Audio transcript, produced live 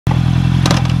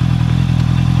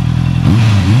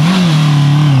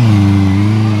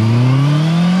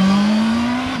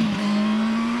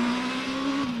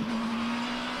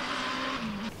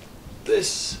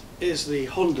is the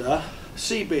Honda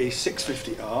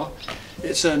CB650R.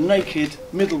 It's a naked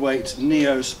middleweight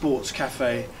Neo Sports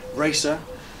Café Racer,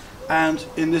 and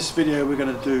in this video we're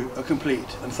going to do a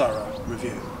complete and thorough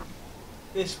review.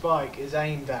 This bike is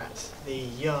aimed at the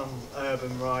young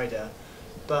urban rider,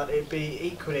 but it'd be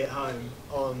equally at home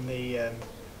on the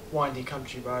windy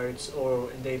country roads or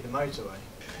indeed the motorway.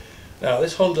 Now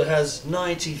this Honda has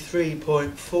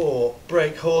 93.4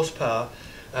 brake horsepower,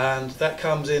 and that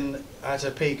comes in at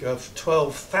a peak of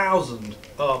 12,000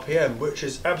 RPM, which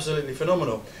is absolutely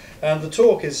phenomenal. And the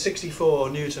torque is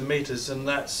 64 Newton meters, and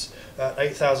that's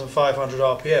 8,500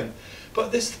 RPM.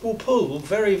 But this will pull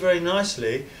very, very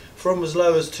nicely from as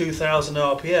low as 2,000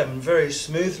 RPM very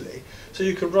smoothly. So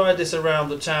you can ride this around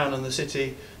the town and the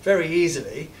city very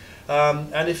easily.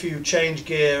 And if you change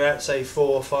gear at say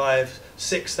 4, 5,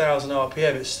 6,000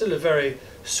 RPM, it's still a very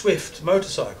swift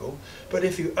motorcycle. But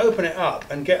if you open it up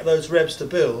and get those revs to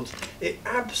build, it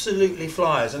absolutely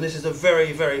flies, and this is a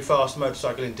very, very fast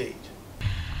motorcycle indeed.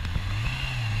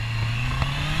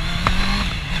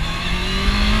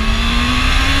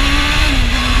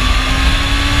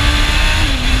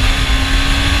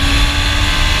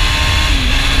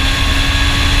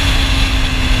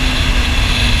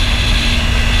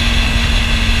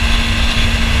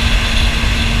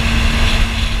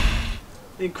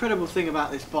 The incredible thing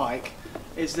about this bike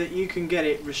is that you can get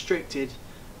it restricted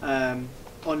on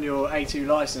your A2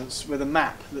 license with a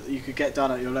map that you could get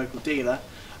done at your local dealer,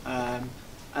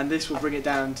 and this will bring it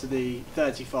down to the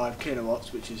 35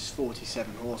 kilowatts, which is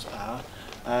 47 horsepower,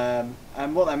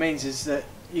 and what that means is that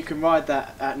you can ride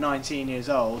that at 19 years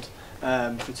old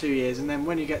for 2 years, and then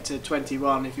when you get to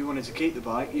 21, if you wanted to keep the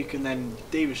bike, you can then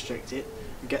de-restrict it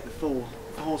and get the full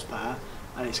horsepower,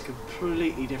 and it's a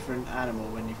completely different animal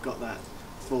when you've got that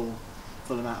full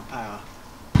amount of power.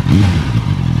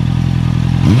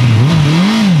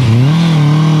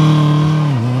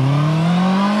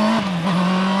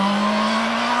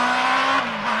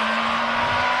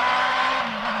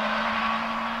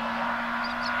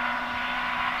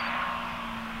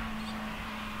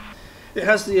 It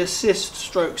has the assist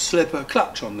stroke slipper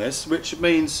clutch on this, which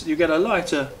means you get a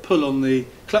lighter pull on the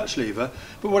clutch lever,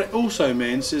 but what it also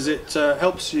means is it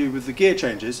helps you with the gear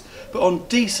changes, but on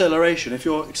deceleration, if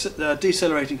you're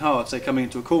decelerating hard, say coming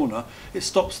into a corner, it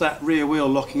stops that rear wheel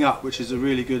locking up, which is a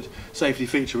really good safety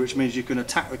feature, which means you can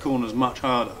attack the corners much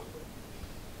harder.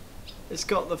 It's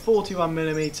got the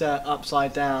 41mm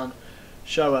upside down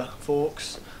Showa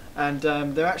forks, and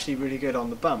they're actually really good on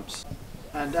the bumps.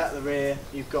 And at the rear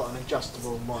you've got an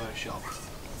adjustable monoshock.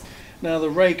 Now the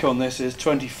rake on this is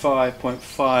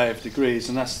 25.5 degrees,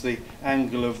 and that's the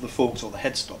angle of the forks or the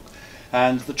headstock.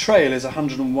 And the trail is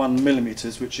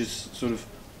 101mm, which is sort of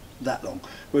that long.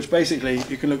 Which basically,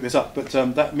 you can look this up, but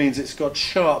that means it's got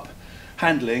sharp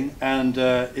handling, and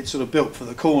it's sort of built for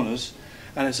the corners,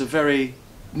 and it's a very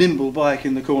nimble bike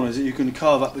in the corners. You can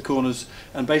carve up the corners,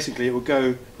 and basically it will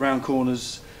go round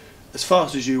corners as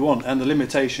fast as you want, and the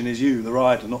limitation is you, the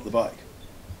rider, not the bike.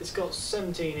 It's got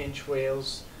 17-inch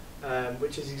wheels,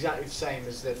 which is exactly the same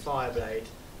as the Fireblade,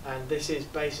 and this is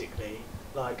basically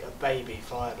like a baby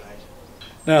Fireblade.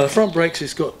 Now the front brakes,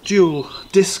 it's got dual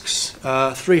discs,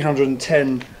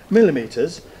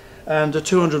 310mm, and a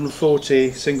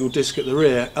 240 single disc at the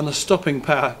rear, and the stopping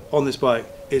power on this bike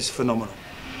is phenomenal.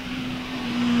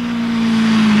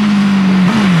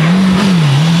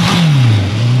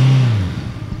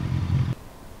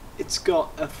 It's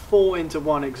got a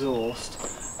 4-into-1 exhaust,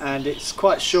 and it's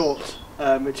quite short,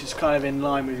 which is kind of in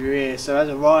line with your ear, so as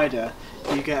a rider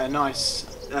you get a nice,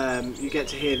 you get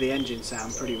to hear the engine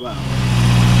sound pretty well.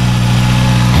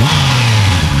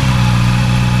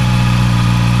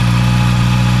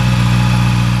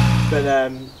 But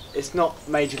it's not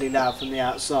majorly loud from the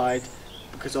outside,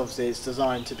 because obviously it's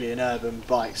designed to be an urban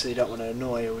bike, so you don't want to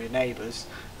annoy all your neighbours.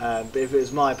 But if it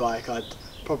was my bike, I'd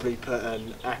probably put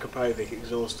an Akrapovic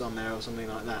exhaust on there or something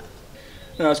like that.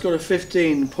 Now it's got a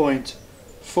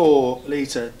 15.4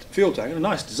 litre fuel tank, and a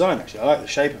nice design actually. I like the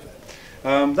shape of it.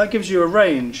 That gives you a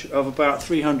range of about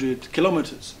 300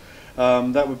 kilometres.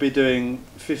 That would be doing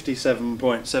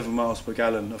 57.7 miles per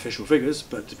gallon official figures,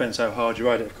 but it depends how hard you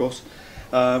ride it, of course,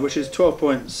 which is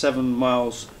 12.7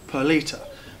 miles per litre,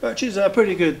 which is a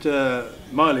pretty good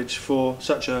mileage for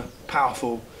such a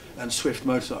powerful and swift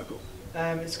motorcycle.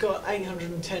 It's got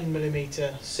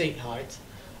 810mm seat height,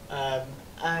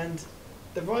 and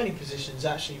the riding position is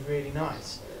actually really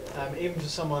nice. Even for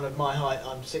someone of my height,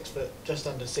 I'm just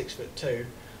under 6'2".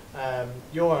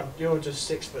 You're just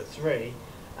 6'3",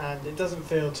 and it doesn't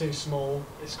feel too small.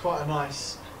 It's quite a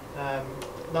nice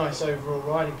overall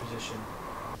riding position.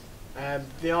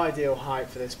 The ideal height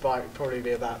for this bike would probably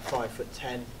be about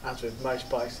 5'10", as with most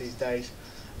bikes these days.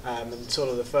 And sort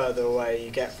of the further away you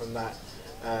get from that,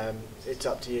 it's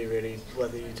up to you really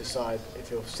whether you decide if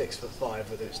you're 6'5",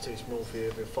 whether it's too small for you,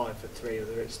 if you're 5'3",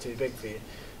 whether it's too big for you.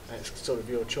 It's sort of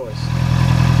your choice.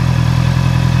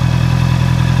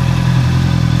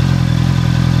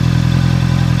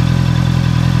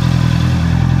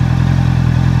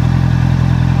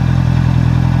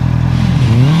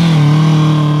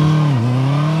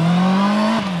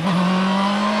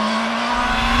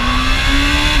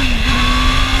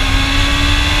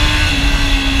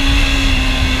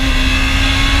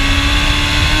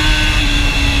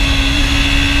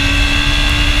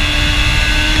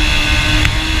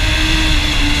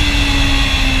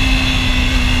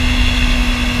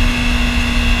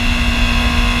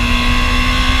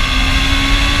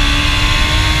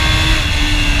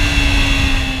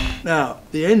 Now,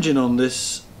 the engine on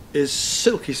this is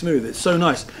silky smooth, it's so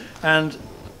nice, and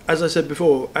as I said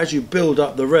before, as you build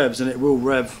up the revs, and it will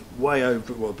rev way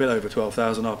over, well, a bit over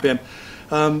 12,000 RPM,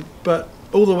 but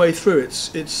all the way through it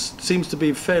seems to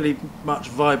be fairly much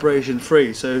vibration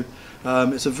free, so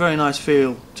it's a very nice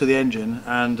feel to the engine,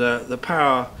 and the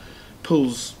power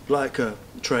pulls like a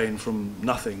train from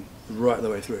nothing right the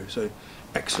way through, so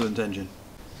excellent engine.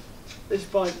 This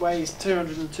bike weighs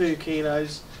 202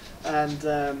 kilos,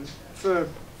 and for a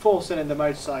 4-cylinder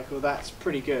motorcycle that's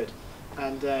pretty good,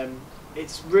 and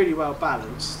it's really well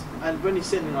balanced, and when you're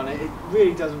sitting on it, it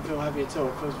really doesn't feel heavy at all.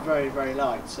 It feels very, very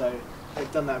light, so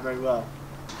they've done that very well.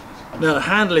 Now, the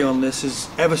handling on this is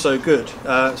ever so good.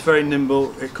 It's very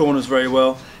nimble, it corners very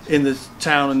well in the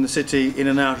town and the city, in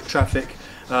and out of traffic.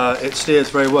 It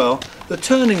steers very well. The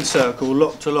turning circle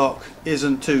lock to lock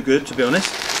isn't too good, to be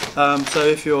honest, so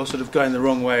if you're sort of going the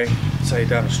wrong way, say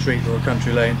down a street or a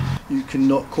country lane, you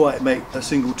cannot quite make a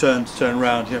single turn to turn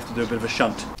around. You have to do a bit of a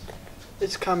shunt.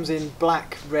 This comes in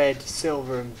black, red,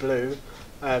 silver and blue.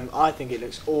 I think it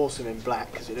looks awesome in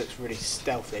black because it looks really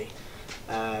stealthy,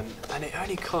 and it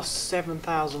only costs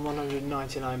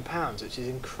 £7,199, which is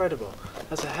incredible.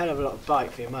 That's a hell of a lot of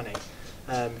bike for your money.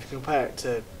 If you compare it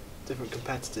to different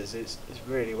competitors, it's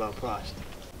really well priced.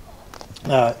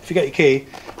 Now, if you get your key,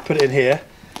 put it in here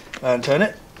and turn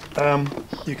it.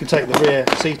 You can take the rear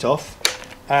seat off,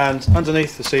 and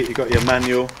underneath the seat you've got your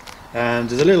manual, and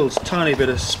there's a little tiny bit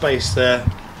of space there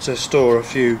to store a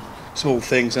few small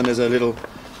things, and there's a little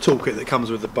toolkit that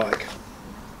comes with the bike.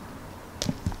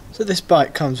 So this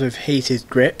bike comes with heated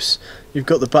grips. You've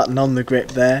got the button on the grip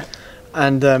there,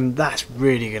 and that's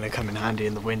really going to come in handy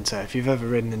in the winter. If you've ever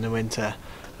ridden in the winter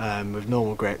with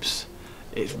normal grips,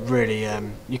 it's really,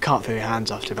 you can't feel your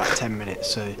hands after about 10 minutes,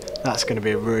 so that's going to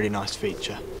be a really nice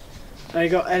feature. Now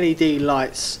you've got LED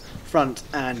lights front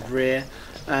and rear,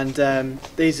 and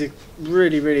these are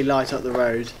really, really light up the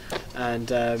road, and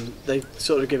they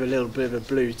sort of give a little bit of a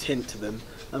blue tint to them.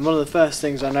 And one of the first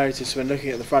things I noticed when looking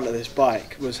at the front of this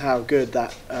bike was how good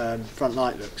that front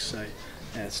light looks, so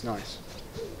yeah, it's nice.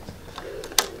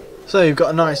 So you've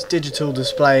got a nice digital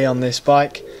display on this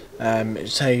bike. It'll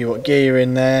tell you what gear you're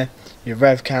in there, your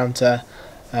rev counter,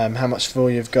 how much fuel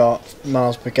you've got,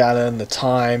 miles per gallon, the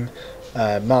time,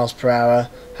 miles per hour,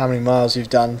 how many miles you've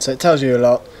done, so it tells you a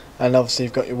lot. And obviously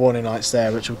you've got your warning lights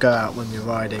there, which will go out when you're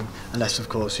riding, unless of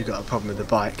course you've got a problem with the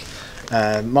bike.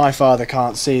 My father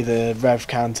can't see the rev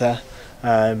counter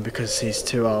because he's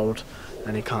too old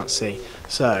and he can't see,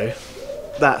 so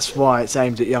that's why it's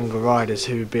aimed at younger riders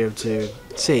who would be able to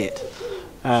see it.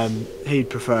 He'd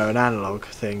prefer an analogue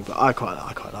thing, but I quite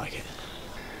like it.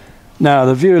 Now,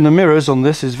 the view in the mirrors on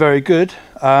this is very good.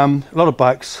 A lot of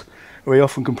bikes, we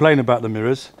often complain about the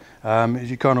mirrors, as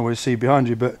you can't always see behind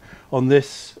you, but on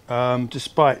this,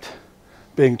 despite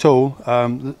being tall,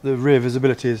 the rear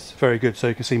visibility is very good, so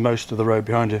you can see most of the road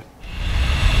behind you.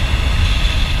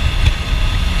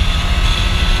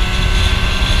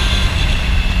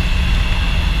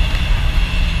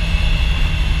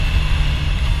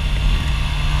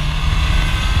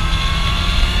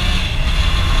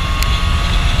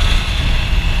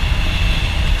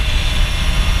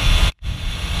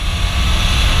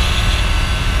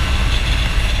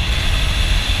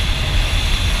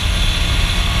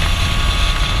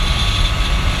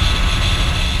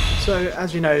 So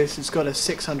as you notice, it's got a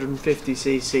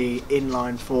 650cc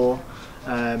inline 4,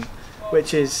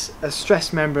 which is a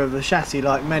stressed member of the chassis.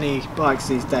 Like many bikes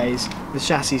these days, the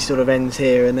chassis sort of ends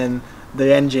here and then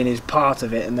the engine is part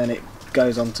of it and then it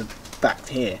goes on to back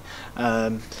here.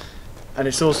 And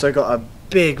it's also got a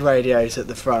big radiator at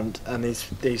the front and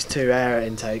these two air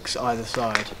intakes either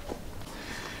side.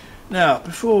 Now,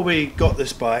 before we got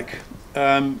this bike,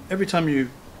 every time you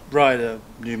ride a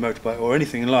new motorbike or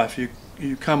anything in life, you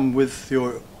you come with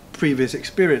your previous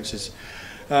experiences.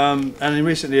 And in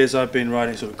recent years I've been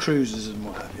riding sort of cruisers and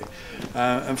what have you,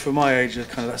 and for my age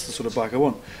that's the sort of bike I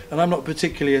want. And I'm not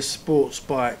particularly a sports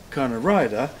bike kind of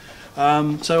rider,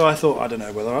 so I thought, I don't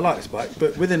know whether I like this bike,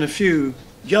 but within a few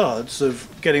yards of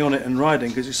getting on it and riding,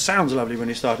 because it sounds lovely when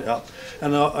you start it up,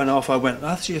 and off I went.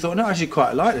 I actually thought, no, I actually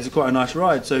quite like this, it's quite a nice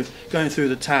ride. So going through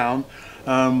the town,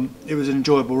 it was an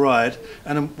enjoyable ride,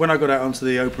 and when I got out onto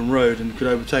the open road and could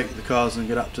overtake the cars and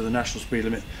get up to the national speed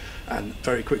limit, and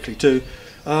very quickly too,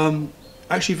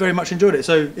 actually very much enjoyed it.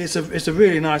 So it's a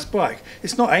really nice bike.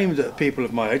 It's not aimed at people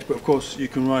of my age, but of course you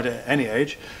can ride it at any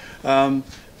age.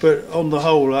 But on the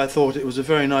whole, I thought it was a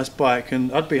very nice bike,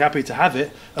 and I'd be happy to have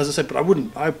it, as I said, but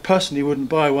I personally wouldn't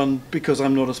buy one because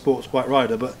I'm not a sports bike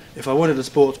rider. But if I wanted a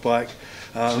sports bike,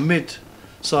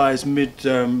 mid-size,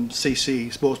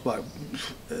 mid-cc sports bike,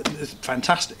 it's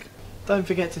fantastic. Don't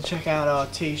forget to check out our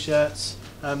t-shirts.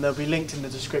 They'll be linked in the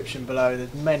description below.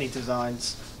 There's many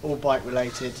designs, all bike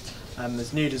related.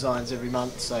 There's new designs every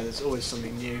month, so there's always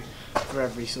something new for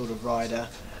every sort of rider.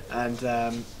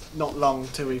 And not long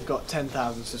till we've got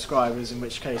 10,000 subscribers, in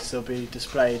which case they'll be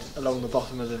displayed along the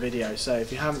bottom of the video. So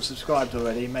if you haven't subscribed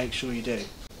already, make sure you do.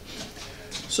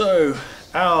 So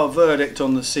our verdict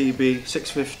on the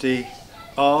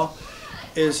CB650R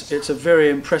is it's a very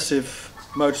impressive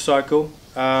motorcycle.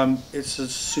 It's a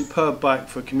superb bike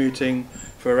for commuting,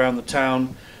 for around the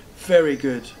town. Very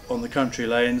good on the country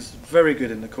lanes, very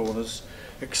good in the corners,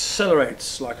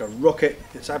 accelerates like a rocket.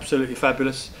 It's absolutely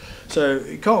fabulous. So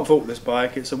you can't fault this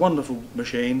bike. It's a wonderful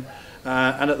machine,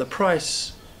 and at the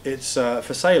price it's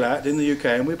for sale at in the UK,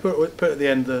 and we put at the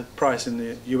end the price in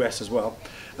the US as well,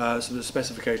 so the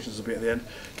specifications will be at the end.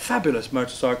 Fabulous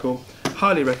motorcycle,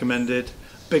 highly recommended,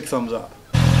 big thumbs up.